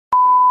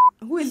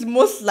Who is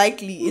most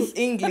likely is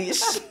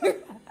English. Who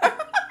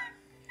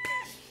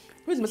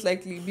is most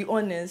likely? Be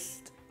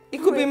honest.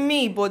 It could be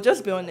me, but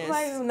just be honest.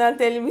 Why are you not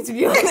telling me to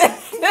be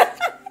honest?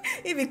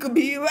 If it could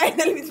be you, why are you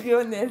telling me to be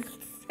honest?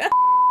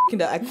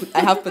 That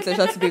I have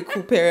potential to be a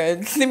cool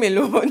parent. Leave me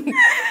alone.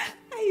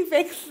 Are you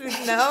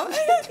vexing now?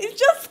 It's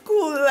just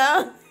cool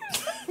now.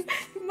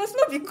 It must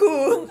not be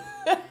cool.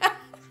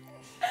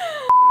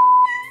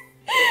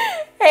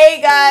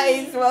 Hey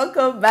guys,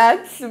 welcome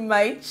back to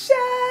my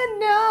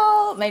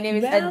channel. My name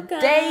is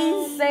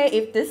Adaeze.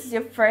 If this is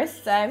your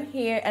first time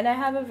here, and I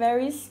have a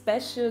very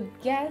special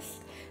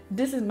guest.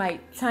 This is my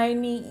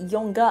tiny,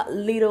 younger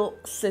little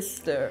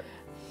sister.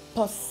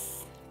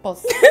 Pause.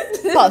 Pause.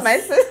 Pause. My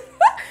sister.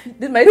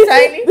 This is my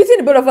tiny. Between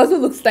the both of us, who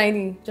looks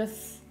tiny?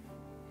 Just.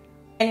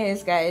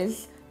 Anyways,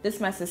 guys, this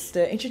is my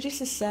sister. Introduce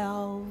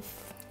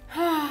yourself.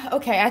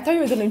 Okay, I thought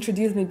you were gonna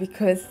introduce me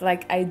because,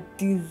 like, I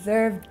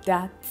deserve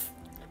that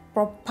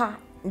proper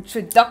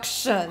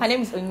introduction. Her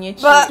name is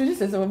Onyechi. But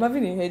introduce yourself. I'm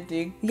having a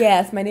headache.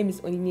 Yes, my name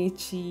is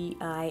Onyechi.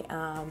 I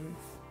am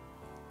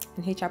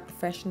an HR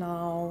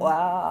professional.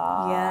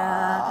 Wow.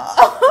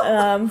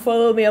 Yeah.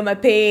 Follow me on my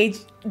page,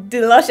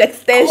 the Lush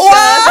Extension.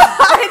 Wow.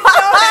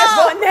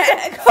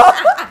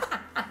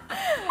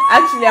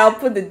 Actually, I'll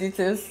put the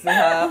details to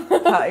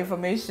her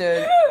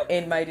information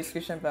in my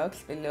description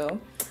box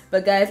below.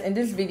 But guys, in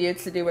this video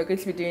today, we're going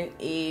to be doing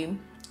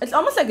it's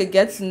almost like a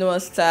get to know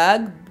us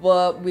tag,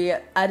 but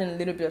we're adding a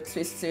little bit of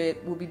twist to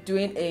it. We'll be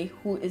doing a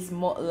who is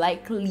more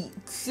likely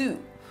to.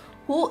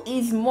 Who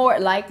is more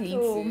likely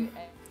to?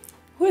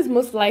 Who is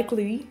most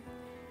likely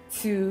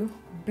to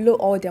blow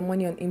all their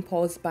money on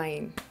impulse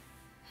buying?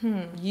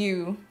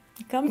 You.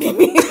 It can't be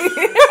me.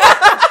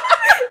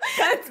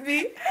 Can't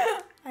be.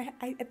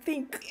 I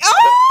think.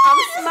 Oh, I'm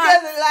smart.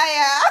 You're a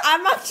liar.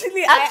 I'm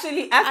actually.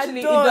 Actually,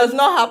 it does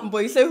not happen.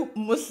 But you say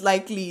most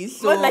likely.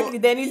 So most likely,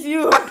 then it's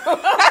you.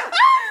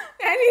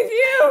 Then it's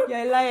you.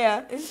 You're a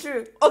liar. It's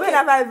true. Okay. When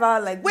have I ever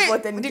like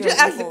wait? Did you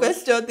ask the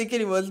question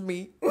thinking it was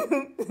me?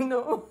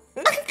 No.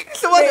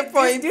 So what's the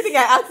point? Do you think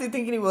I asked it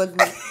thinking it was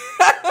me?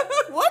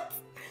 What?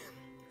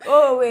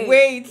 Oh wait.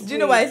 Wait. Do you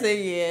know why I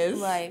say yes?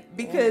 Why?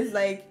 Because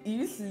like you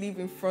used to live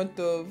in front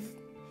of.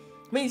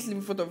 When you sleep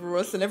in front of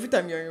Ross, and every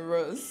time you're in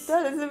Ross,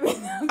 that doesn't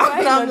mean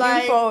I'm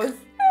like, impulse.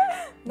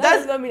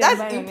 That's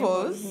That's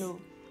impulse.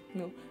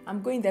 No,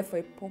 I'm going there for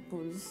a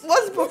purpose.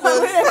 What's the purpose?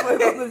 I'm going there for a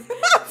purpose.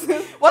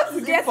 What's To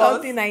the get impulse?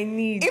 something I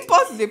need.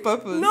 Impulse is a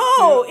purpose.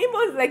 No,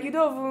 impulse is like you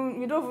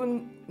don't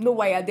even know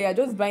why you're there. You're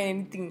just buying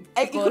anything.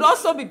 It could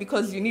also be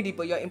because you need it,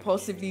 but you're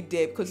impulsively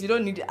there because you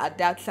don't need it at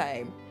that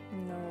time.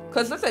 No.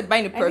 Because let's say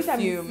buying a Every time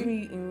you perfume. see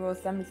me in Ross,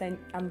 that means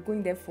I'm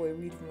going there for a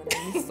reason and I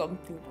need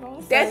something.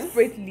 Nonsense.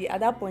 Desperately at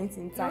that point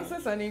in time.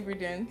 Nonsense an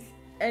ingredient.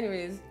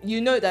 Anyways,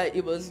 you know that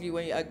it was you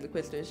when you asked the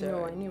question, Sharon.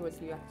 No, I knew it was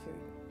you actually.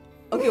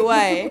 Okay,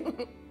 why?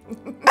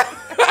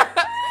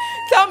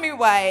 Tell me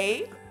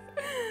why.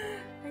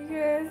 I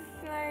guess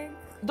like.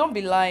 Don't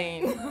be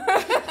lying.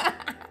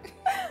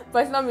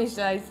 But it's not me,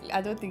 shy.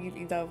 I don't think it's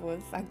either of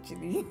us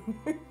actually.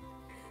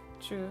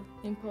 True.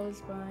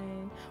 Impulse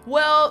buying.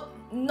 Well,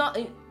 not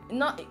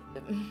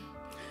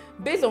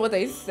based on what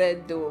I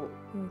said though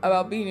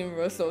about being in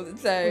Ross all the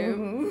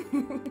time.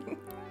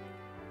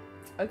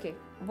 Okay.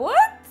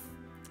 What?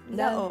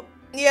 No.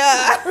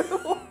 Yeah.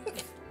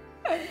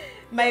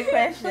 My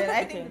question,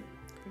 I think.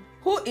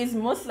 Who is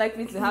most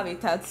likely to have a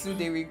tattoo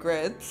they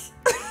regret?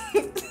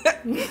 I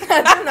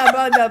don't know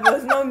about that, but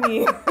it's not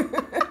me.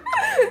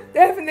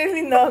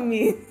 Definitely not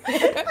me.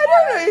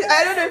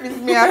 I don't know if it's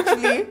me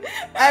actually.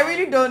 I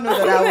really don't know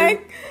that I would.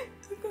 Like,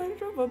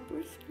 control for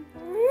push.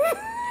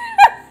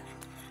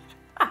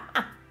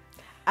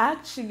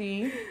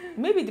 Actually,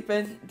 maybe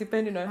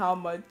depending on how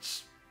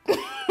much.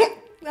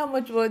 How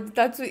much what the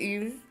tattoo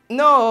is?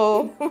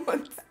 No.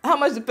 How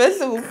much the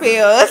person will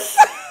pay us.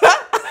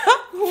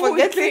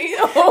 Forgetting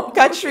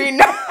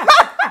Katrina.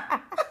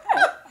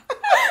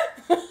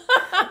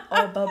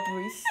 Or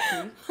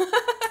Babrisky.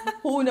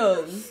 Who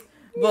knows?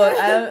 But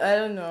I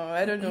don't know.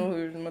 I don't know who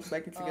is most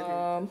likely to get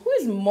it.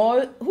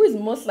 Who is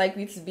most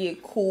likely to be a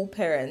cool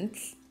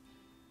parent?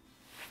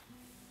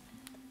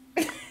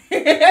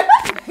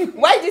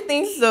 Why do you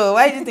think so?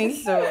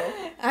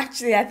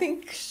 Actually, I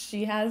think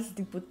she has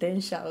the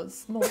potential.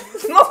 Small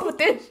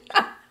potential.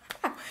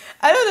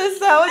 I don't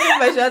understand. What do you mean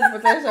by she has the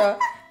potential?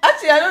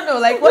 Actually, I don't know.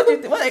 Like, what do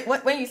you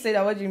what when you say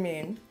that? What do you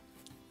mean?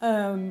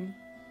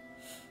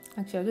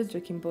 Actually, I'm just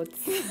joking, but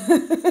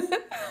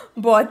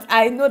but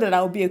I know that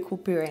I'll be a cool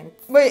parent.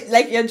 Wait,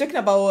 like you're joking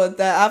about what?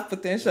 That I have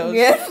potential?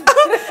 Yes.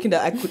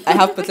 That I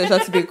have potential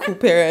to be a cool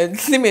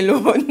parent. Leave me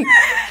alone.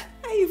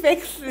 Are you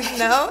vexing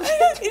now?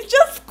 It's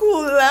just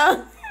cool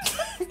now.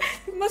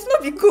 It must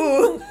not be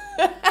cool.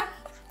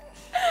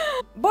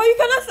 But you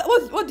can ask.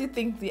 What do you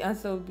think the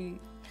answer will be?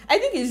 I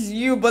think it's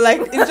you, but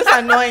like it's just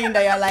annoying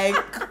that you're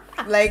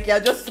like you're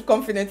just too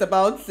confident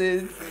about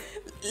it.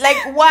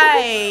 Like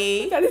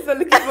why? That is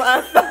looking for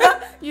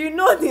answer. You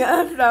know the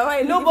answer. Why?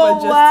 Are you looking but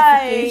for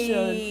why?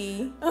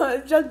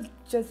 justification?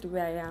 Just the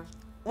way I am.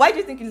 Why do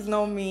you think it's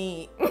not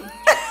me?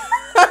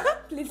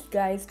 Please,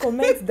 guys,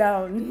 comment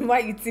down why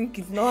you think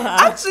it's not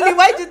her. Actually,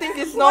 why do you think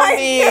it's not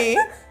me?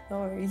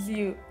 No, it's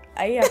you.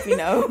 Are you happy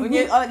now?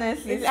 Okay,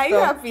 honestly, Are you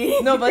happy?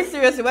 No, but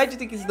seriously, why do you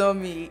think it's not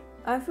me?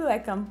 I feel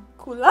like I'm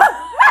cooler.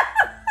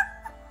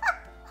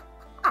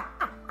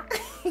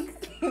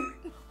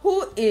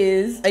 Who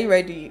is? Are you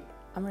ready?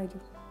 I'm ready.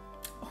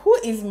 Who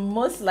is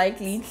most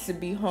likely to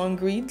be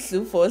hungry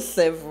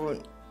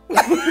 247?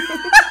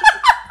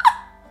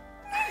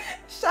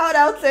 Shout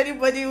out to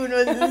anybody who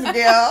knows this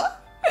girl.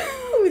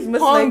 Who is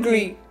most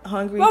Hungry.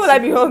 Hungry. Why would I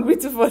be hungry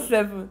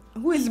 247?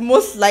 Who is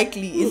most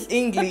likely is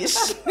English.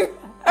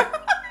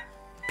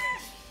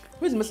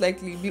 Who is most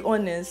likely? Be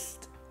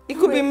honest. It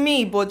could be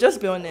me, but just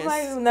be honest.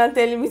 Why are you not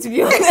telling me to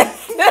be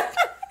honest?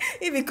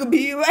 If it could be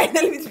you, why are you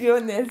telling me to be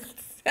honest?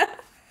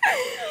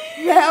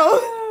 Well,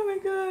 Oh my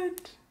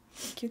god.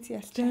 Cutie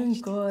has Thank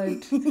changed.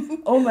 God.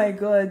 Oh my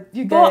god.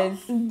 You But guys.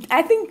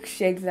 I think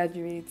she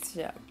exaggerates.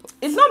 Yeah.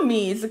 It's not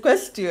me, it's a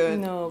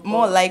question. No,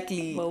 More but-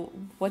 likely. But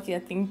what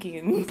you're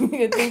thinking?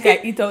 You think I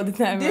eat all the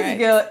time, This right?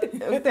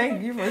 girl,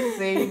 thank you for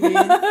saying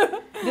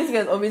it. This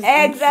girl's always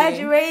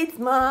Exaggerate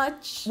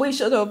much. Wait,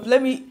 shut up.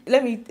 Let me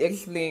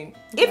explain.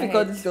 If Go you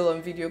got ahead. this girl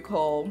on video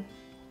call,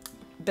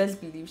 best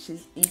believe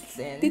she's The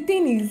eating.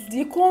 thing is,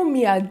 you call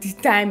me at the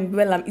time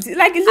when I'm eating.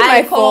 Like, is it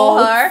I my call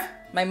fault? her,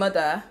 my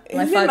mother,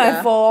 my Is it father,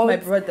 my fault? my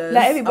brothers,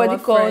 Like, everybody our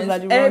calls friends.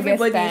 at the wrongest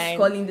Everybody is time.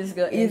 calling this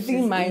girl. Is and it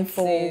she's my eating.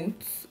 fault?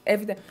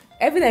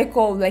 Every time I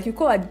call, like, you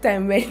call at the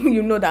time when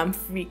you know that I'm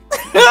free.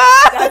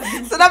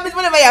 So that means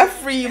whenever you're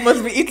free, you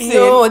must be eating.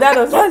 No,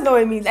 that's not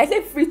what it means. I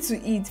said free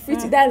to eat. Free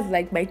to that's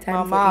like my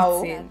time Mama.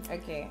 for eating.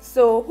 Okay.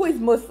 So who is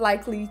most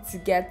likely to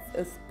get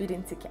a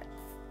speeding ticket?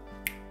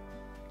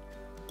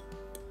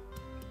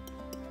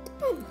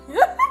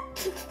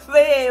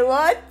 Wait,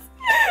 what?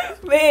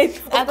 Wait,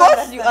 Of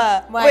course you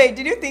are. Wait,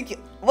 did you think?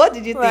 What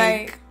did you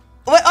think?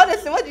 Wait,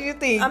 honestly, what do you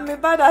think? I'm a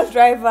badass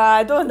driver.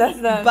 I don't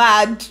understand.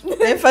 Bad.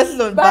 The emphasis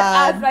on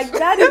bad. Badass, like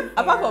that is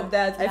Apart from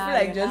that, I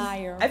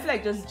Liar. feel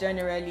like just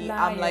generally,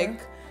 Liar.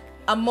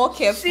 I'm more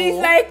careful. She's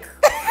like,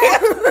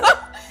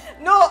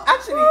 No,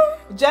 actually,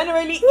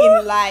 generally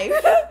in life,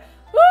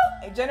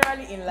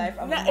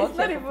 I'm Nah, a more it's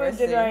not careful even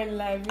person. general in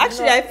life. It's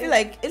Actually, not- I feel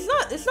like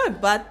it's not a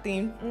bad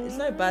thing. It's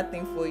not a bad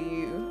thing for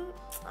you.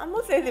 I'm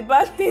not saying it's a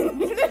bad thing.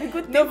 It's a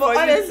good thing No, but for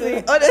honestly,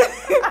 you.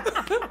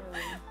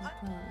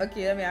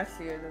 Okay, let me ask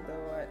you another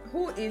one.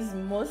 Who is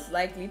most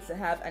likely to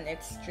have an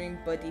extreme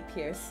body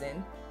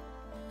piercing?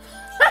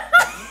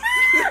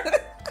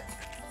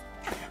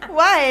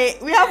 Why?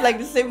 We have like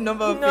the same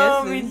number of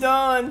No, piercings. we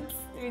don't.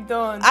 We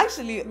don't.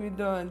 Actually, We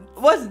don't.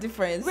 what's the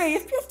difference? Wait,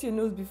 you've pierced your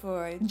nose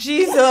before, right?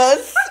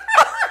 Jesus.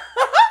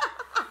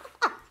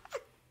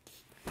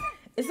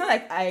 It's not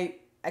like I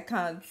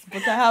can't,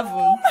 but I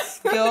haven't.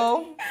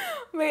 Girl,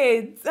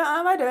 Wait,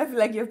 why do I feel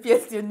like you've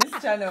pierced your nose?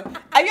 channel.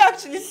 Are you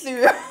actually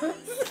serious?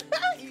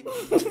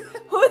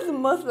 Who's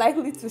most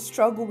likely to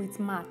struggle with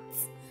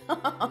maths? Wait,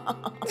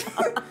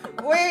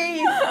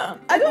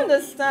 I don't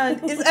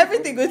understand. Is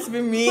everything going to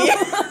be me?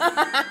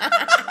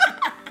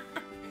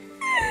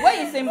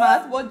 When you say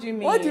math, what do you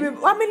mean? What do you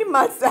mean? How many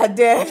maths are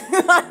there?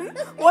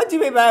 What do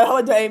you mean by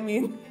what do I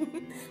mean?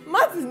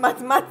 Math is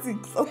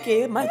mathematics,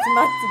 okay?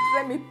 Mathematics.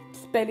 Let me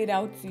spell it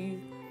out to you.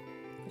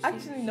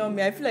 Actually, no,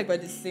 me. I feel like we're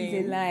the It's a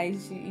same. lie.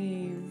 She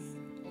is.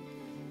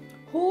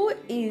 Who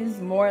is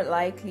more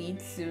likely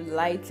to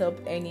light up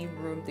any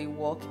room they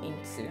walk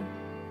into?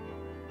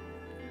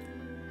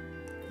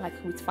 Like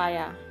with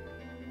fire.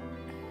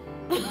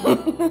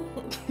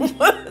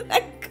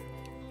 Like,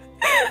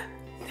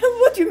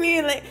 what do you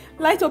mean? Like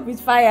light up with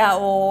fire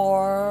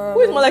or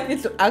Who is more likely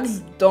to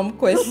ask dumb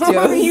questions?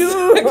 you?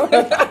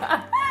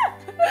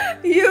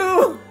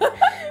 You.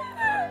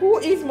 Who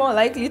is more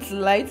likely to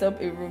light up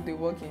a room they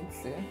walk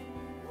into?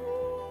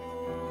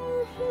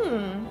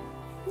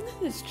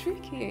 This is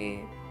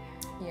tricky.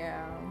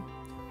 Yeah.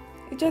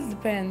 It just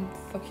depends.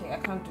 Okay, I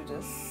can't do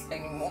this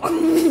anymore.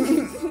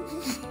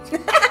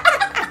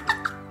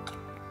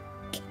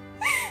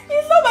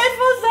 It's not my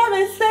first time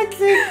in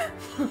sexy.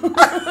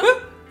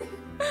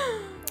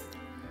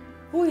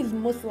 Who is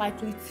most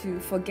likely to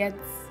forget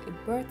a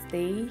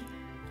birthday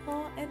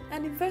or an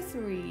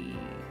anniversary?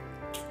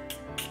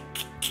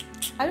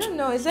 I don't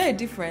know. Is there a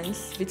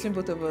difference between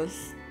both of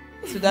us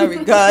to that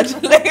regard?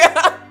 Like,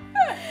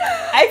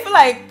 I feel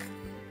like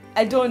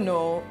I don't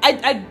know.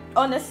 I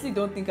honestly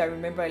don't think I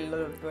remember a lot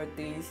of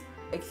birthdays,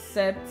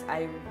 except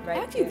I write.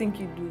 I actually them. think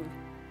you do.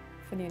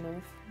 Funny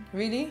enough.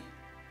 Really?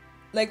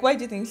 Like, why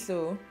do you think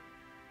so?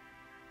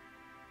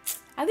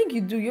 I think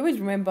you do. You always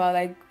remember,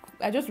 like,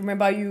 I just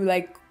remember you,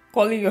 like,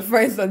 calling your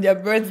friends on their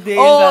birthdays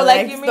Oh, and,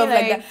 like, you mean, stuff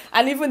like like- that.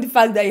 And even the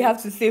fact that you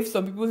have to save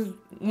some people's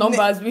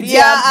numbers with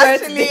Yeah, their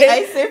actually, birthday.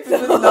 I save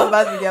people's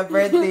numbers with their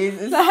birthdays.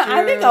 It's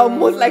I think I'll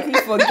most likely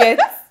forget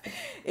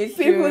it's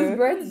people's true.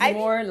 birthdays. I'm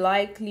more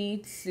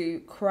likely to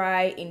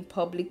cry in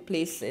public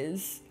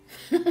places.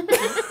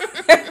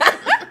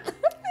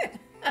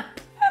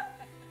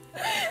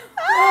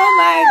 Oh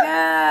my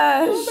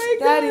gosh. Oh my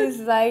That God. is,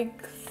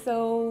 like,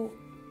 so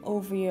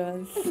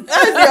obvious.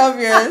 That's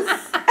obvious.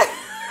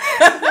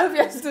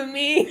 Obvious to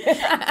me.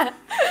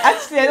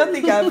 Actually, I don't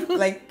think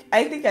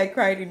I think I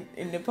cried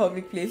in the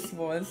public place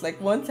once. Like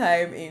one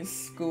time in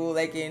school,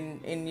 like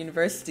in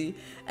university,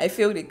 I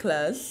failed a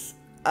class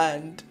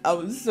and I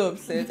was so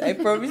upset. I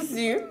promise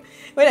you.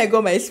 When I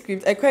got my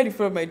script, I cried in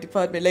front of my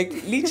department. Like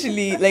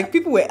literally, like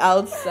people were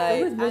outside.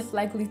 Who is most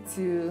likely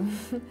to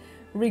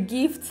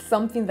regift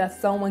something that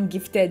someone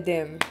gifted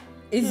them?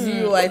 It's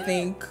you, I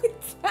think.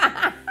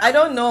 I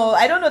don't know.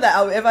 I don't know that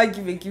I will ever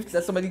give a gift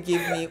that somebody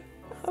gave me.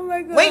 Oh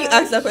my god. When you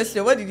asked that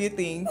question, what did you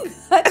think?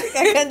 I think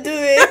I can do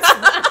it.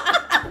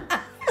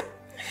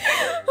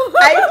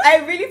 I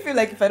really feel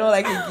like if I don't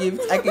like a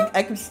gift,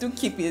 I could still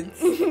keep it.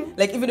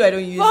 Like even though I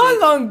don't use For how it.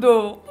 long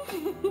though?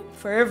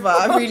 Forever,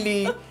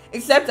 really.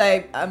 Except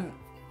I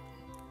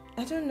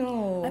don't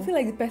know. I feel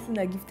like the person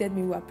that gifted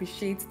me will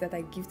appreciate that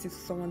I gifted to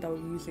someone that will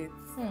use it.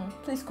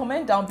 Please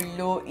comment down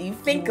below if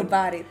Think you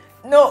about it.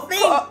 No,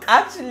 Think.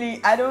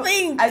 Actually, I don't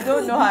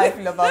know how I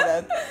feel about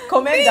that.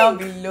 Comment down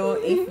below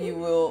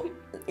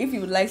if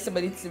you would like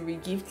somebody to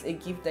regift a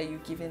gift that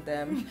you've given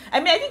them. I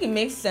mean, I think it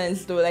makes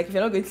sense though. Like if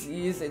you're not going to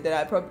use it,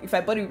 then if I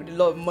bought it with a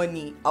lot of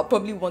money, I'll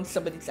probably want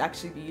somebody to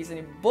actually be using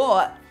it.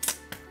 But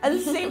at the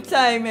same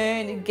time,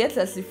 man, it gets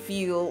us to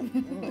feel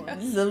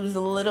it's a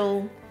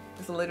little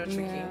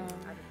tricky. Yeah.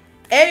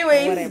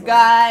 Anyways, Whatever.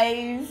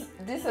 guys,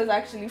 this was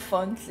actually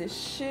fun to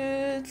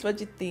shoot. What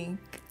do you think?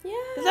 Yeah.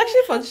 It's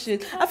actually fun to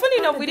shoot. And funny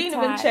enough, we didn't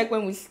even check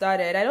when we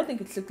started. I don't think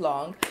it took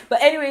long.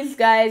 But anyways,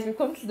 guys, we've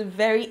come to the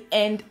very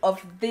end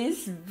of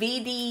this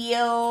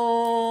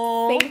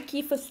video. Thank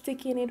you for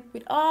sticking it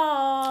with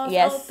us.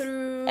 Yes. All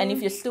through. And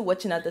if you're still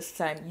watching at this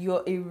time,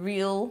 you're a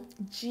real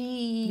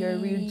G. You're a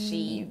real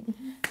G.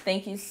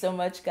 Thank you so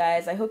much,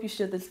 guys. I hope you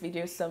showed this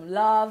video some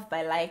love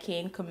by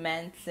liking,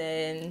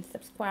 commenting,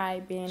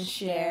 subscribing,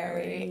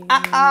 sharing.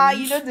 sharing.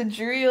 You know the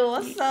drill.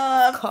 What's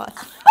up? Of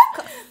course.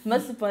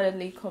 Most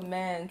importantly,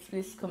 comment.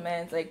 Please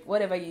comment. Like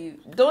whatever you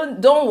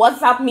don't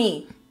WhatsApp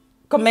me.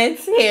 Comment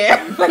here.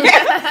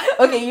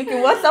 Okay, you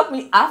can WhatsApp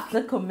me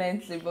after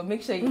commenting, but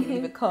make sure you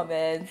leave a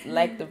comment,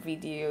 like the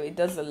video. It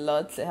does a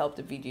lot to help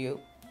the video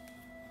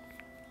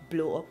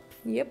blow up.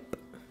 Yep.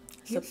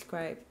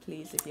 Subscribe,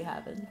 please, if you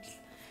haven't.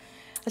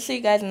 I'll see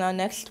you guys in our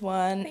next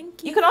one.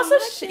 Thank you. You can also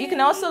you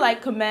can also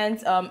like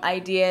comment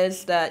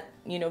ideas that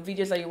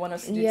videos that you want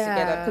us to do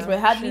together, because we're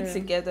hardly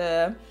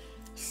together.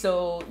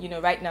 So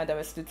right now that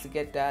we're still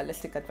together, let's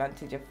take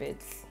advantage of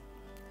it.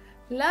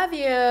 Love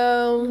you.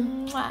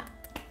 Mwah.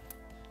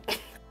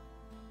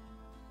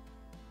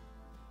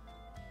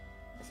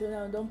 So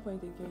now don't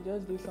point again,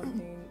 just do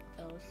something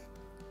else.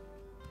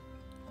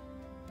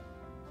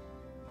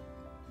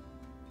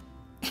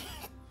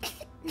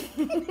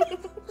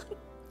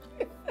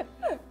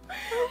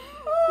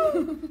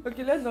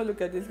 Okay, let's not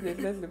look at this place.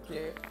 Let's look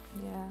here.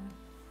 Yeah.